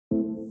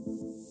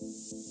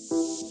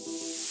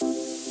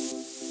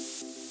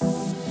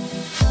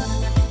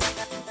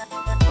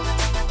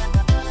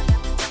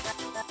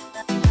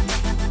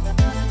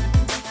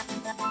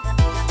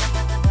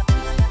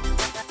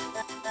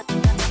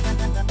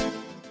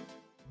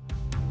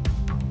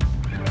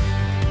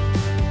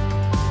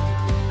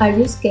Our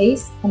use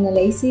case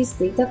analyzes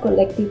data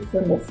collected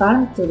from the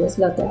farm to the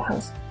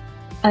slaughterhouse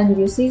and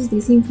uses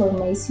this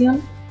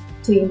information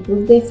to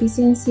improve the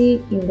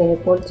efficiency in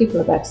the poultry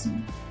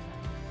production.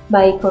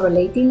 By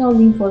correlating all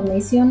the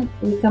information,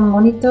 we can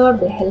monitor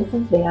the health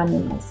of the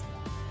animals,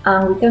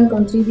 and we can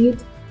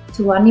contribute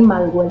to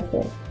animal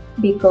welfare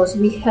because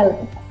we help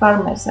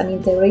farmers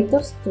and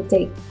integrators to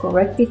take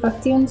corrective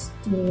actions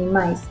to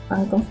minimize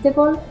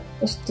uncomfortable,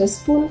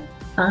 stressful,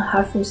 and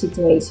harmful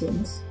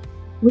situations.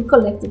 We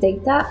collect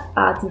data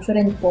at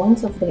different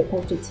points of the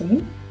poultry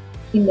chain.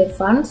 In the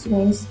farms,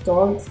 we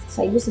installed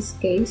silos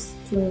scales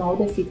to know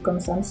the feed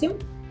consumption,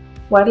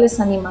 wireless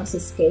animals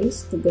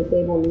scales to get the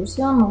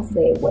evolution of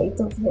the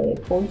weight of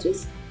the poultry,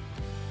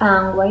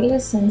 and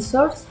wireless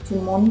sensors to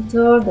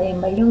monitor the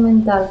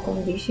environmental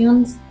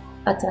conditions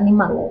at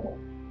animal level.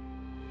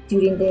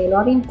 During the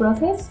loading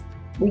process,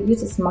 we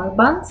use smart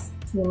bands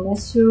to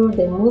measure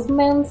the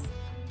movements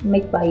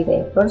made by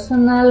the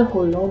personnel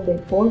who load the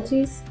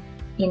poultry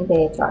in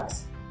the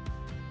trucks.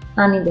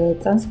 And in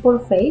the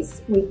transport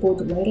phase, we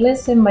put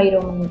wireless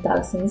environmental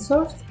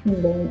sensors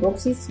in the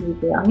boxes with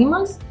the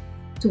animals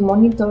to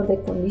monitor the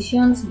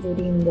conditions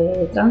during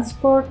the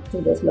transport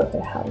to the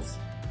slaughterhouse.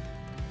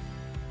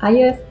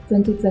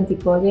 IoF2020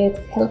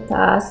 project helped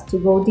us to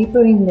go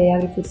deeper in the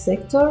agri-food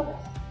sector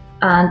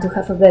and to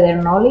have a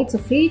better knowledge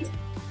of it,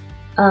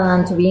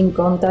 and to be in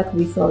contact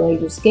with other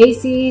use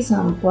cases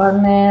and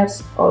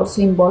partners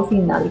also involved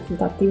in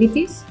agri-food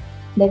activities.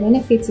 The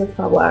benefits of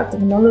our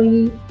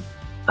technology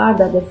are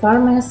that the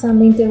farmers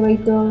and the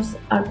integrators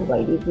are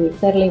provided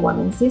with early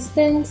warning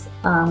systems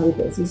and with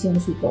decision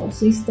support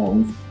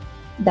systems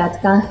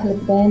that can help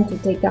them to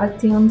take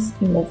actions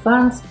in the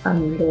farms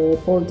and the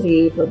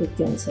poultry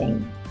production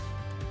chain.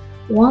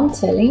 One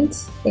challenge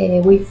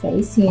we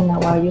faced in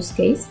our use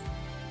case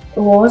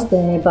was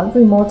the bad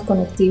remote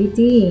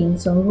connectivity in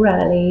some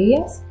rural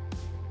areas.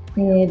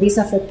 This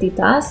affected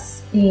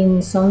us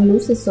in some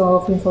losses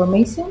of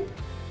information,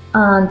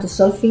 and to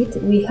solve it,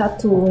 we had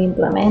to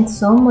implement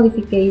some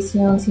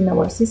modifications in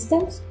our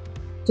systems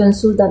to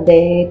ensure that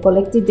the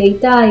collected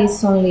data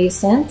is only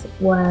sent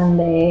when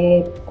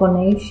the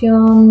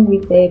connection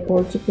with the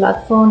poultry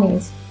platform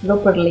is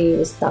properly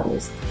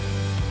established.